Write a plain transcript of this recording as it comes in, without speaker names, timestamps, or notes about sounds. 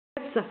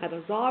Spencer had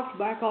arrived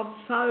back on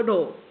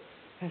Sodor,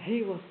 and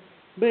he was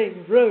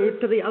being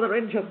rude to the other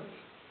engines.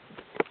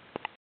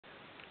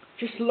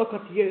 "Just look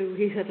at you,"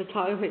 he said to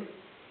Toby.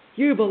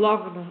 You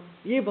belong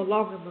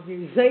in the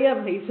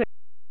museum," he said.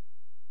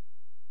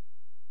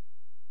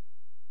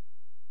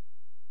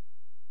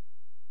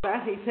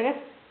 "That," he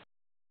said.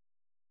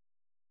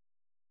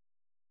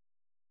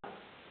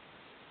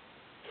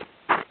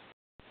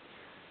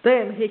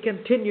 Then he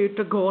continued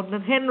to Gordon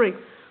and Henry.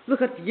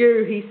 "Look at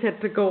you," he said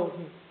to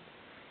Gordon.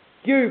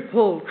 "You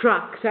pull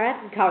trucks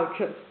and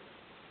coaches."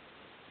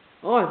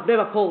 "I've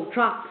never pulled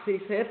trucks," he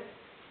said.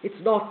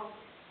 "It's not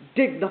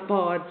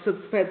dignified,"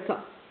 said Spencer.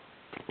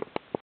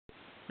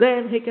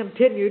 Then he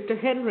continued to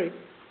Henry.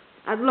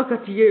 "And look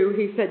at you,"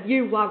 he said.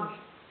 "You once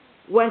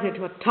went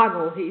into a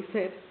tunnel," he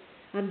said,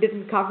 "and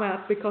didn't come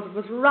out because it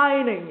was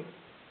raining."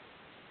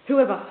 "Who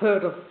ever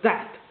heard of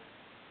that?"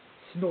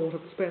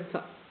 snorted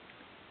Spencer.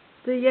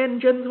 The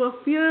engines were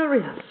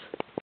furious.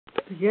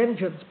 The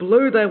engines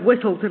blew their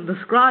whistles in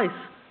disgrace.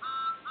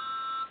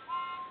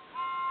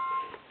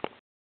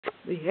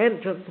 The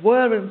engines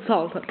were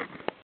insulted.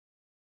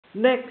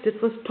 Next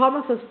it was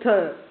Thomas's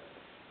turn.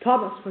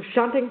 Thomas was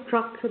shunting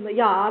trucks in the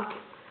yard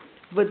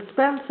when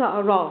Spencer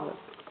arrived.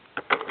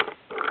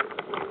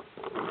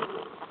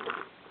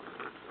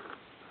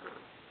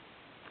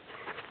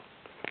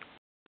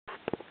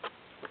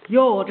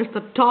 "You're just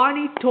a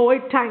tiny toy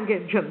tank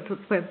engine," said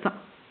Spencer.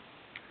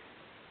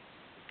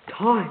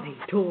 "Tiny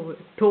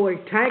toy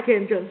tank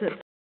engine,"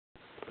 said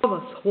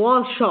Thomas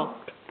was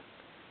shocked.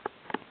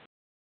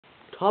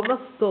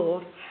 Thomas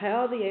thought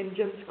how the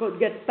engines could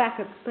get back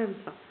at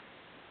Spencer,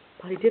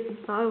 but he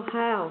didn't know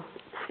how.